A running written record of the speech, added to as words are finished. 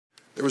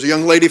There was a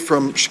young lady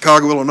from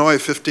Chicago, Illinois,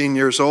 15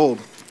 years old.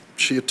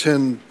 She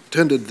attended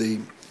the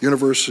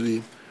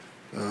university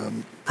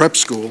prep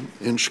school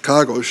in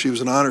Chicago. She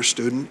was an honor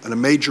student and a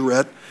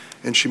majorette,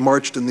 and she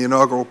marched in the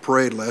inaugural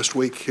parade last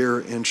week here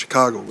in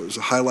Chicago. It was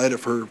a highlight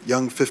of her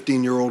young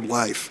 15-year-old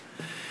life.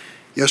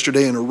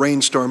 Yesterday, in a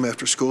rainstorm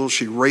after school,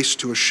 she raced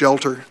to a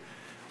shelter.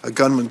 A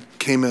gunman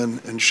came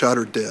in and shot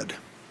her dead.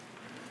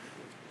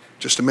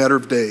 Just a matter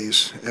of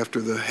days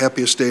after the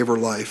happiest day of her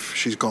life,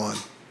 she's gone.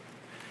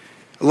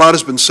 A lot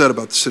has been said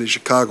about the city of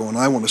Chicago, and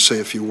I want to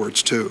say a few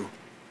words too.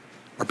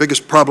 Our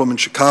biggest problem in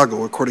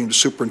Chicago, according to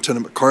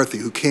Superintendent McCarthy,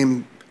 who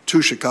came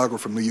to Chicago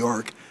from New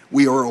York,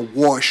 we are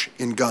awash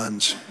in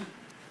guns.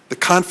 The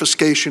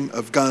confiscation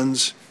of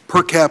guns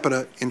per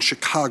capita in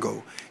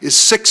Chicago is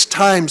 6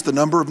 times the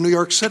number of New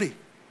York City.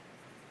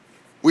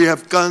 We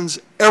have guns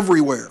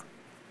everywhere,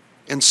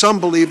 and some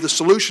believe the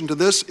solution to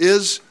this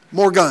is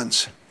more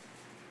guns.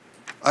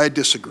 I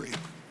disagree.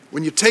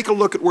 When you take a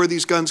look at where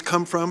these guns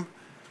come from,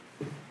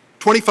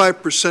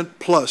 25%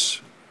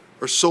 plus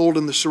are sold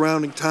in the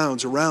surrounding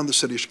towns around the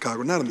city of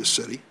Chicago, not in the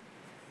city.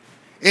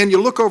 And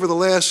you look over the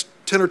last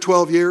 10 or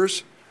 12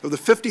 years, of the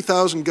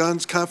 50,000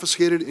 guns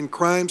confiscated in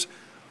crimes,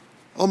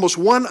 almost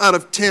 1 out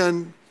of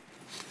 10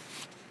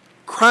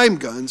 crime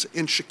guns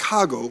in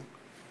Chicago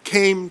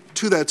came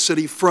to that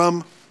city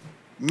from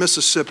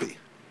Mississippi.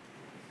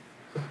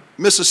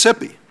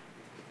 Mississippi.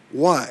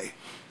 Why?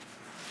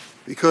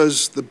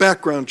 Because the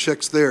background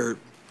checks there,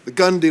 the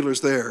gun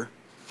dealers there,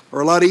 are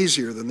a lot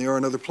easier than they are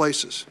in other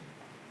places.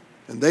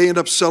 And they end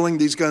up selling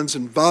these guns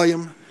in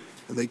volume,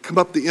 and they come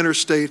up the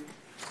interstate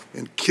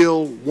and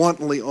kill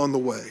wantonly on the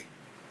way.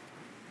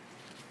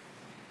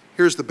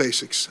 Here's the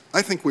basics.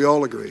 I think we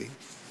all agree,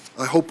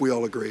 I hope we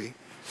all agree,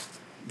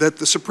 that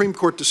the Supreme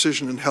Court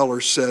decision in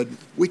Heller said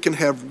we can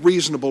have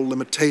reasonable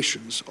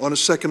limitations on a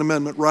Second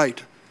Amendment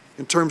right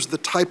in terms of the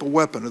type of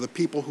weapon or the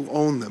people who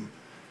own them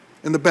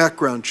and the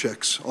background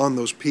checks on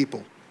those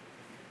people.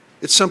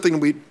 It's something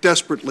we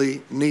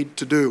desperately need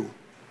to do.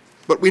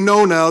 But we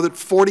know now that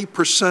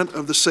 40%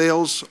 of the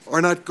sales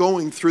are not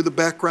going through the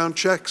background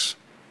checks.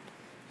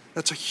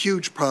 That's a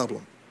huge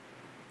problem.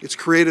 It's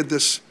created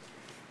this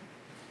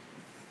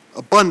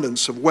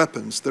abundance of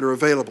weapons that are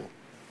available.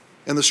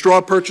 And the straw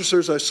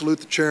purchasers, I salute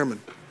the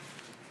chairman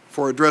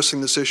for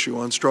addressing this issue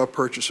on straw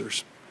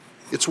purchasers.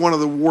 It's one of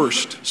the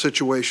worst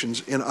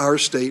situations in our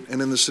state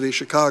and in the city of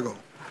Chicago.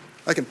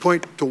 I can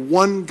point to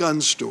one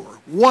gun store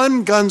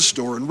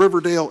in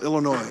Riverdale,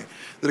 Illinois,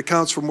 that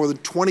accounts for more than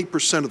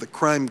 20% of the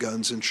crime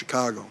guns in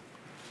Chicago.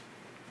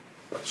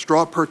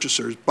 Straw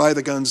purchasers buy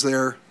the guns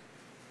there,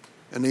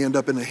 and they end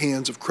up in the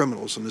hands of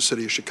criminals in the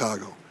city of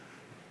Chicago.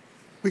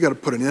 We got to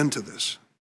put an end to this.